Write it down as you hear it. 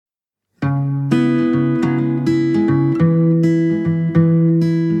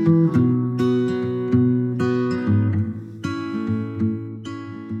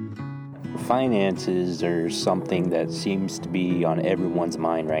finances are something that seems to be on everyone's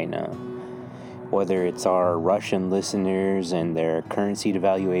mind right now. Whether it's our Russian listeners and their currency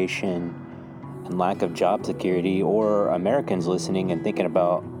devaluation and lack of job security, or Americans listening and thinking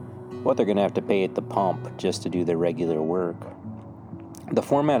about what they're going to have to pay at the pump just to do their regular work. The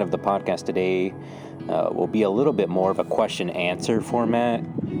format of the podcast today will be a little bit more of a question-answer format.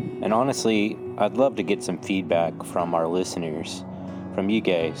 And honestly, I'd love to get some feedback from our listeners, from you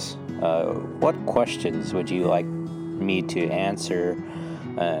guys. What questions would you like me to answer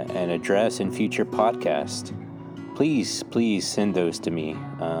and address in future podcasts? Please send those to me.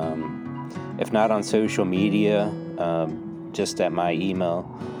 If not on social media, just at my email,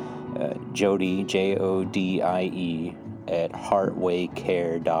 Jodie, Jodie, at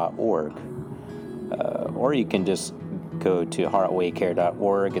heartwaycare.org. Or you can just go to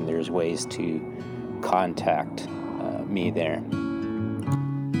heartwaycare.org and there's ways to contact me there.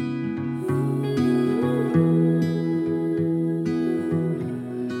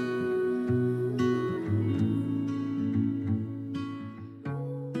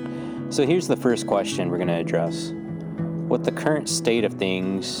 So here's the first question we're going to address. With the current state of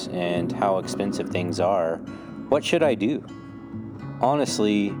things and how expensive things are, what should I do?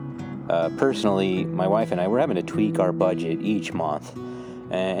 Honestly, personally, my wife and I, we're having to tweak our budget each month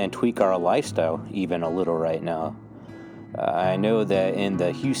and tweak our lifestyle even a little right now. I know that in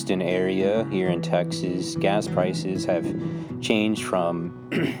the Houston area here in Texas, gas prices have changed from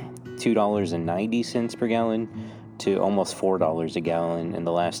 $2.90 per gallon to almost $4 a gallon in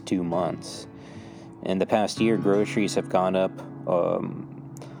the last 2 months. In the past year, groceries have gone up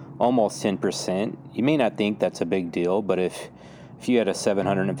almost 10%. You may not think that's a big deal, but if you had a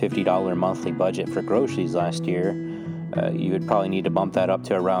 $750 monthly budget for groceries last year, you would probably need to bump that up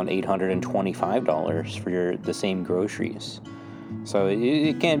to around $825 for the same groceries. So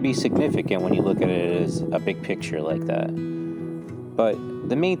it can be significant when you look at it as a big picture like that. But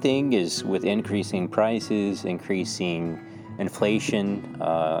the main thing is with increasing prices, increasing inflation,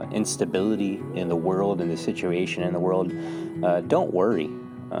 instability in the world and the situation in the world, don't worry.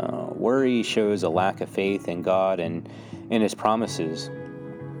 Worry shows a lack of faith in God and in His promises.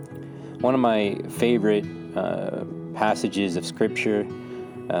 One of my favorite passages of Scripture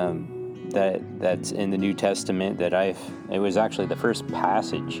that's in the New Testament it was actually the first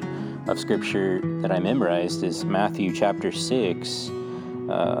passage of Scripture that I memorized is Matthew chapter 6,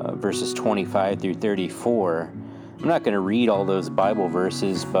 verses 25 through 34. I'm not going to read all those Bible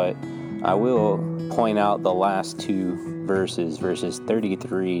verses, but I will point out the last two verses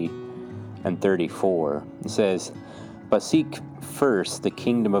 33 and 34. It says, "But seek first the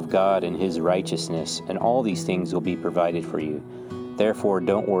kingdom of God and His righteousness, and all these things will be provided for you. Therefore,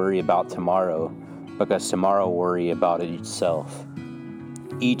 don't worry about tomorrow, because tomorrow will worry about it itself.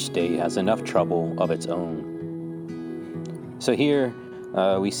 Each day has enough trouble of its own." So here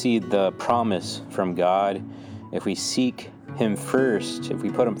we see the promise from God. If we seek Him first, if we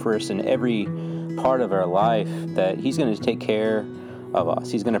put Him first in every part of our life, that He's going to take care of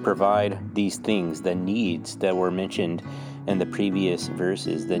us. He's going to provide these things, the needs that were mentioned in the previous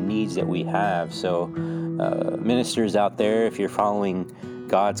verses, the needs that we have. So ministers out there, if you're following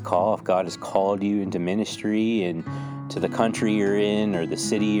God's call, if God has called you into ministry and to the country you're in or the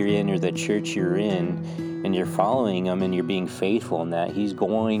city you're in or the church you're in, and you're following Him and you're being faithful in that, He's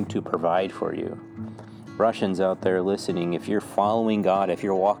going to provide for you. Russians out there listening, if you're following God, if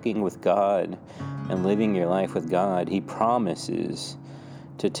you're walking with God and living your life with God, He promises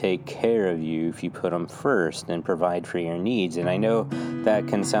to take care of you if you put Him first and provide for your needs. And I know that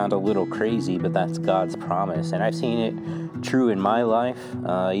can sound a little crazy, but that's God's promise. And I've seen it true in my life,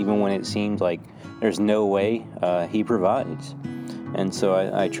 even when it seems like there's no way, He provides. And so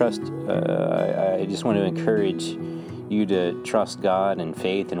I trust, I just want to encourage you to trust God in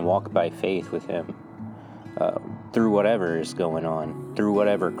faith and walk by faith with Him. Through whatever is going on, through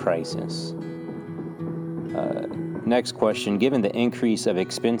whatever crisis. Next question, given the increase of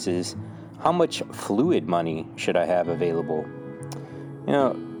expenses, how much fluid money should I have available? You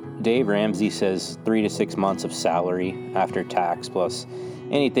know, Dave Ramsey says 3 to 6 months of salary after tax plus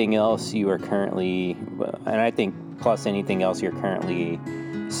anything else you are currently, and I think plus anything else you're currently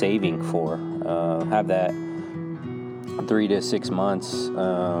saving for. Have that 3 to 6 months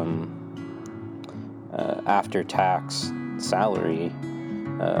after tax salary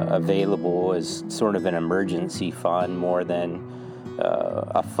available as sort of an emergency fund more than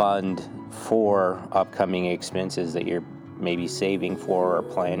a fund for upcoming expenses that you're maybe saving for or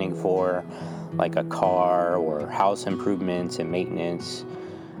planning for, like a car or house improvements and maintenance,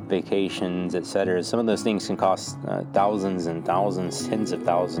 vacations, etc. Some of those things can cost thousands and thousands, tens of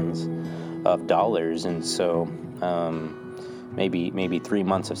thousands. of dollars, and so maybe 3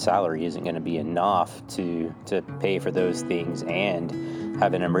 months of salary isn't going to be enough to pay for those things and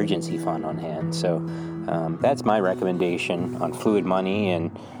have an emergency fund on hand. So that's my recommendation on fluid money,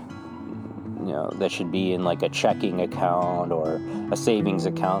 and that should be in like a checking account or a savings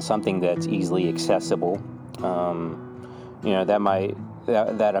account, something that's easily accessible.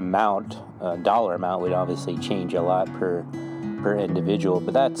 That amount, dollar amount, would obviously change a lot per individual,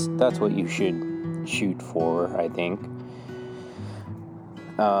 but that's what you should shoot for, I think.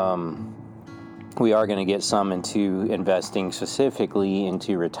 We are going to get some into investing, specifically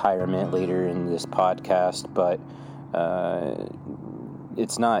into retirement, later in this podcast, but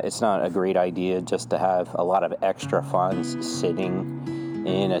it's not a great idea just to have a lot of extra funds sitting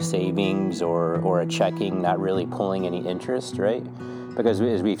in a savings or a checking, not really pulling any interest, right? Because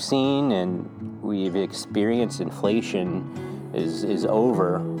as we've seen and we've experienced, inflation is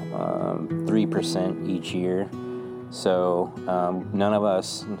over 3% each year. So none of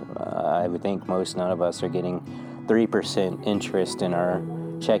us, I would think none of us are getting 3% interest in our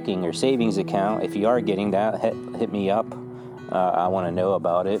checking or savings account. If you are getting that, hit me up. I want to know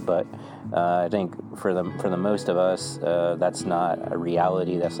about it. But I think for the most of us, that's not a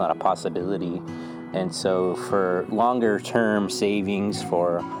reality. That's not a possibility. And so for longer term savings,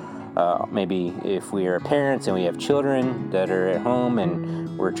 for maybe if we are parents and we have children that are at home and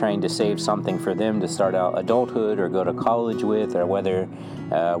we're trying to save something for them to start out adulthood or go to college with, or whether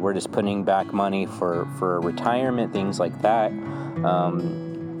we're just putting back money for retirement, things like that,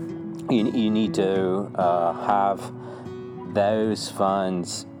 you need to have those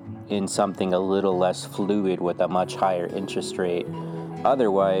funds in something a little less fluid with a much higher interest rate.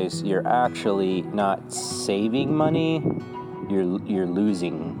 Otherwise, you're actually not saving money. You're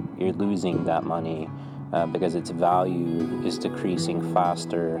losing that money because its value is decreasing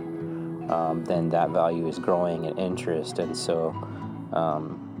faster than that value is growing in interest. And so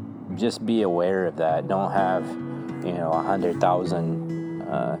just be aware of that. Don't have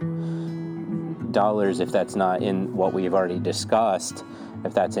 $100,000 if that's not in what we've already discussed.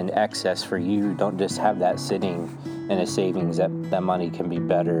 If that's in excess for you, don't just have that sitting in a savings. That money can be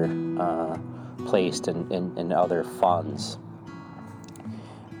better placed in other funds.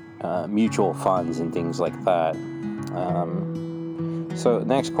 Mutual funds and things like that. So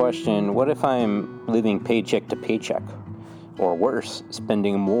next question, what if I'm living paycheck to paycheck, or worse,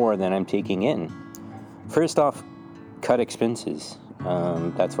 spending more than I'm taking in? First off, cut expenses.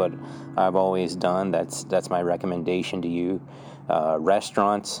 That's what I've always done. That's my recommendation to you.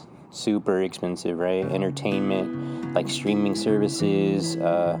 Restaurants, super expensive, right? Entertainment, like streaming services,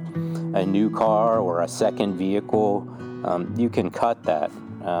 a new car or a second vehicle, you can cut that.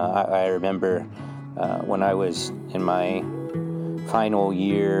 I remember when I was in my final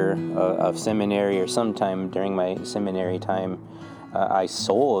year of seminary, or sometime during my seminary time, I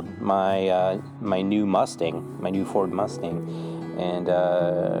sold my new Mustang, my new Ford Mustang, and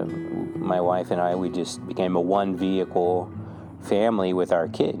my wife and I, we just became a one vehicle family with our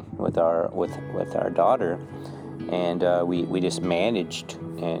kid, with our daughter, and we just managed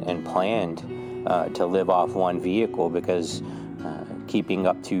and planned to live off one vehicle, because keeping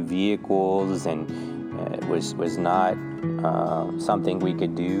up two vehicles and was not something we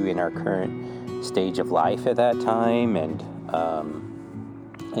could do in our current stage of life at that time, and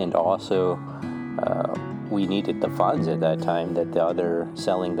also we needed the funds at that time that the other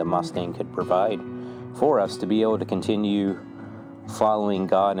selling the Mustang could provide for us to be able to continue following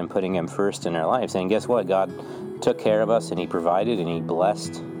God and putting Him first in our lives. And guess what? God took care of us, and He provided, and He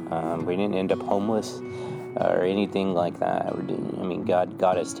blessed. We didn't end up homeless or anything like that.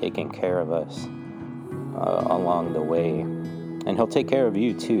 God has taken care of us along the way, and He'll take care of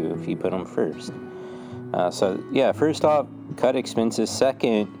you too if you put Him first. First off, cut expenses.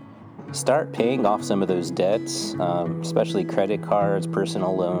 Second, start paying off some of those debts, especially credit cards,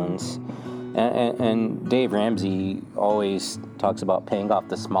 personal loans. And Dave Ramsey always talks about paying off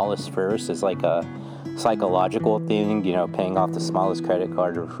the smallest first as like a psychological thing, paying off the smallest credit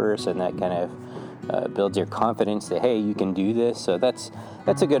card first, and that kind of builds your confidence that, hey, you can do this. So that's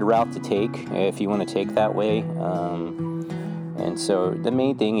a good route to take if you want to take that way. And so the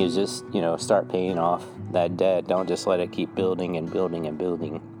main thing is just, start paying off that debt. Don't just let it keep building and building and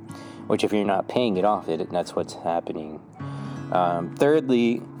building, which if you're not paying it off, that's what's happening.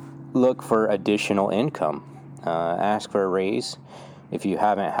 Thirdly, look for additional income. Ask for a raise if you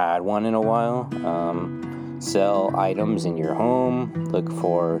haven't had one in a while. Sell items in your home. Look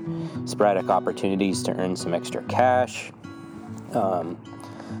for sporadic opportunities to earn some extra cash.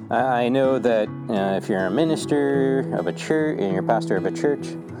 I know that if you're a minister of a church and you're a pastor of a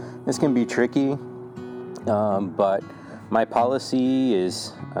church, This can be tricky, but my policy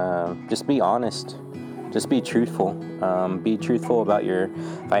is just be honest. Just be truthful. Be truthful about your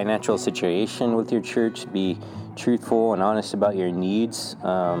financial situation with your church. Be truthful and honest about your needs.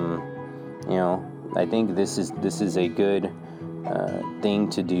 I think this is a good thing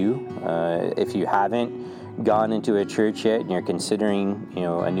to do. If you haven't gone into a church yet and you're considering,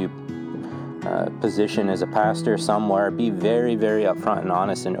 a new position as a pastor somewhere, be very, very upfront and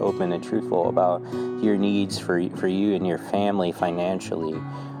honest and open and truthful about your needs for you and your family financially.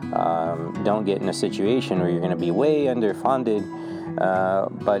 Don't get in a situation where you're going to be way underfunded,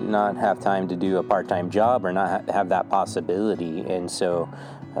 but not have time to do a part-time job or not have that possibility. And so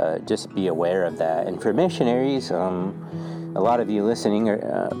just be aware of that. And for missionaries, a lot of you listening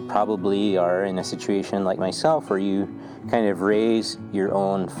probably are in a situation like myself where you kind of raise your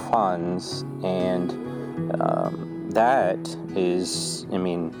own funds, and that is,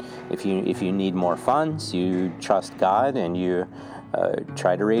 if you need more funds, you trust God and you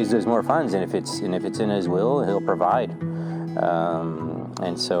try to raise those more funds, and if it's in His will, He'll provide.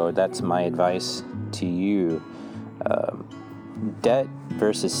 And so that's my advice to you. Debt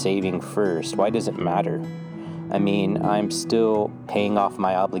versus saving first. Why does it matter? I'm still paying off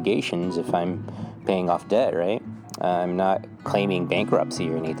my obligations if I'm paying off debt, right? I'm not claiming bankruptcy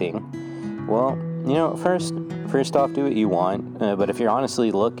or anything. Well, first off, do what you want. But if you're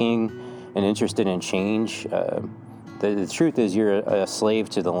honestly looking and interested in change, the truth is you're a slave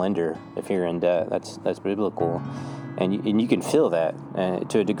to the lender if you're in debt. That's biblical, and you can feel that.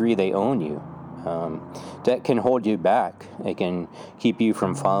 To a degree, they own you. Debt can hold you back. It can keep you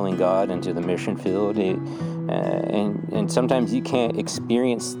from following God into the mission field. And sometimes you can't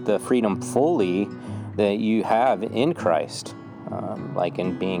experience the freedom fully that you have in Christ, like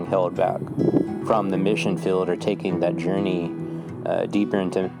in being held back from the mission field or taking that journey deeper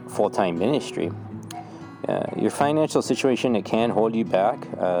into full-time ministry. Your financial situation, it can hold you back.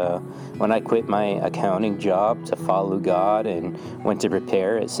 When I quit my accounting job to follow God and went to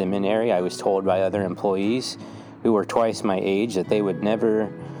prepare at seminary, I was told by other employees who were twice my age that they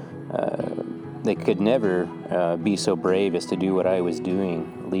could never be so brave as to do what I was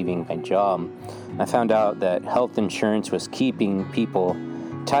doing, leaving my job. I found out that health insurance was keeping people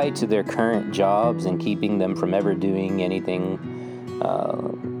tied to their current jobs and keeping them from ever doing anything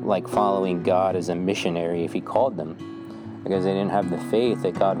like following God as a missionary if He called them, because they didn't have the faith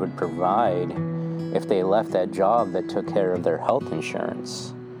that God would provide if they left that job that took care of their health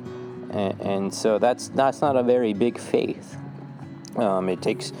insurance. And so that's not a very big faith. It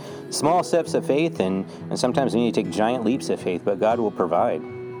takes small steps of faith, and sometimes we need to take giant leaps of faith, but God will provide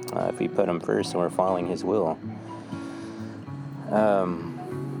if we put Him first and we're following His will.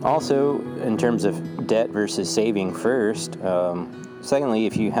 Also, in terms of debt versus saving first, secondly,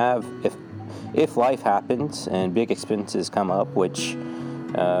 if life happens and big expenses come up, which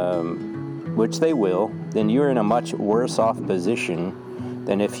they will, then you're in a much worse off position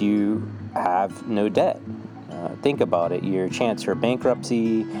than if you have no debt. Think about it. Your chance for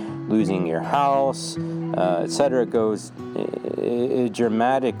bankruptcy, losing your house, etc. It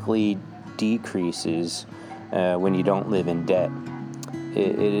dramatically decreases when you don't live in debt.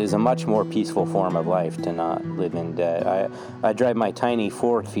 It is a much more peaceful form of life to not live in debt. I drive my tiny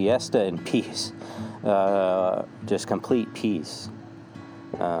Ford Fiesta in peace, just complete peace,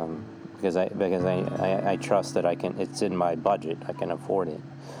 because I trust that it's in my budget. I can afford it.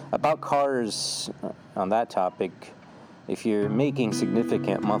 About cars, on that topic, if you're making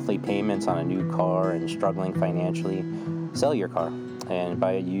significant monthly payments on a new car and struggling financially, sell your car and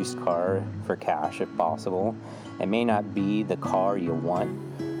buy a used car for cash if possible. It may not be the car you want,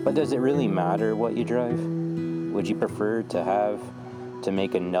 but does it really matter what you drive? Would you prefer to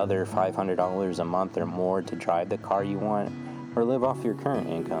make another $500 a month or more to drive the car you want, or live off your current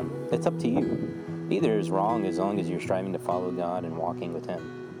income? It's up to you. Neither is wrong as long as you're striving to follow God and walking with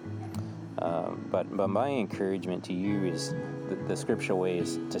Him. But my encouragement to you is the scriptural way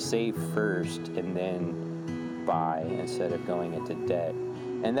is to save first and then buy instead of going into debt.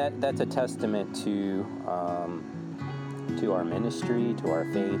 And that's a testament to our ministry, to our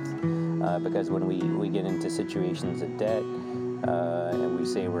faith, because when we get into situations of debt and we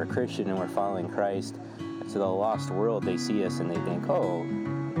say we're a Christian and we're following Christ, to the lost world, they see us and they think, oh,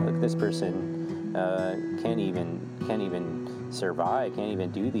 look, this person can't even survive, can't even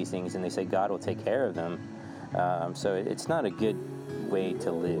do these things, and they say God will take care of them. So it's not a good way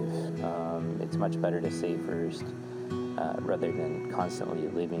to live. It's much better to save first rather than constantly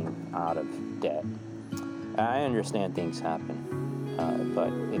living out of debt. I understand things happen,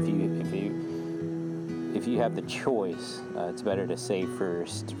 but if if you have the choice, it's better to save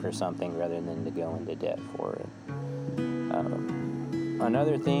first for something rather than to go into debt for it.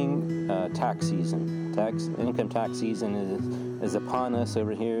 Another thing, tax season. Income tax season is upon us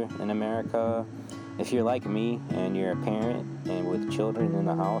over here in America. If you're like me and you're a parent and with children in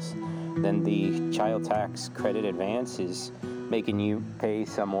the house, then the child tax credit advance is making you pay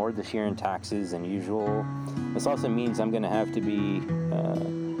some more this year in taxes than usual. This also means I'm going to have to be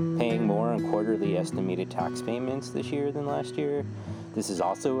paying more on quarterly estimated tax payments this year than last year. This is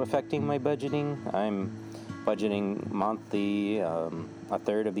also affecting my budgeting. I'm budgeting monthly, a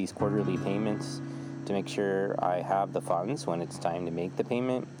third of these quarterly payments to make sure I have the funds when it's time to make the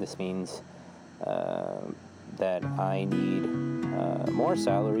payment. This means that I need more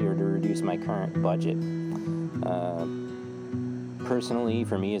salary or to reduce my current budget. Personally,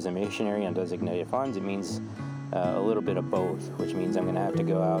 for me as a missionary on designated funds, it means a little bit of both, which means I'm going to have to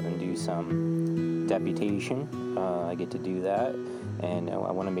go out and do some deputation. I get to do that, and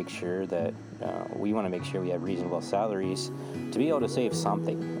I want to make sure that we want to make sure we have reasonable salaries to be able to save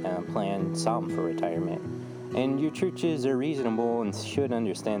something, plan some for retirement. And your churches are reasonable and should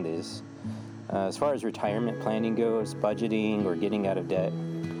understand this. As far as retirement planning goes, budgeting or getting out of debt,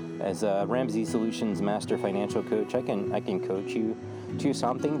 as a Ramsey Solutions Master Financial Coach, I can coach you to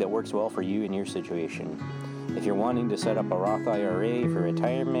something that works well for you in your situation. If you're wanting to set up a Roth IRA for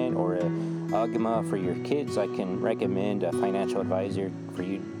retirement or a UGMA for your kids, I can recommend a financial advisor for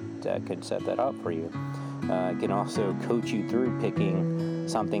you that could set that up for you. I can also coach you through picking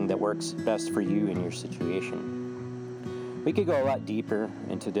something that works best for you in your situation. We could go a lot deeper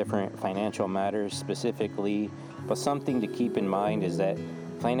into different financial matters specifically, but something to keep in mind is that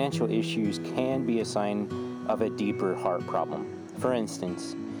financial issues can be a sign of a deeper heart problem. For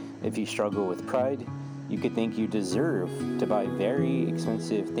instance, if you struggle with pride, you could think you deserve to buy very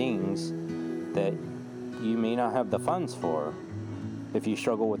expensive things that you may not have the funds for. If you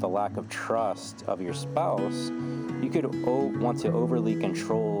struggle with a lack of trust of your spouse, you could want to overly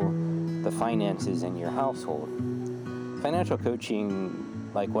control the finances in your household. Financial coaching,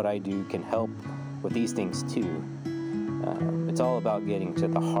 like what I do, can help with these things too. It's all about getting to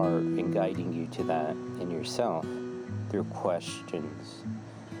the heart and guiding you to that in yourself through questions.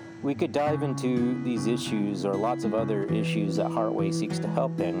 We could dive into these issues or lots of other issues that Heartway seeks to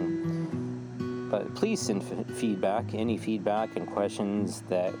help in, but please send feedback, any feedback and questions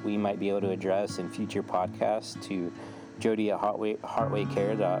that we might be able to address in future podcasts to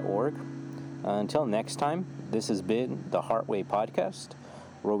jody@heartwaycare.org. Until next time, this has been the Heartway Podcast,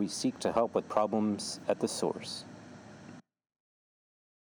 where we seek to help with problems at the source.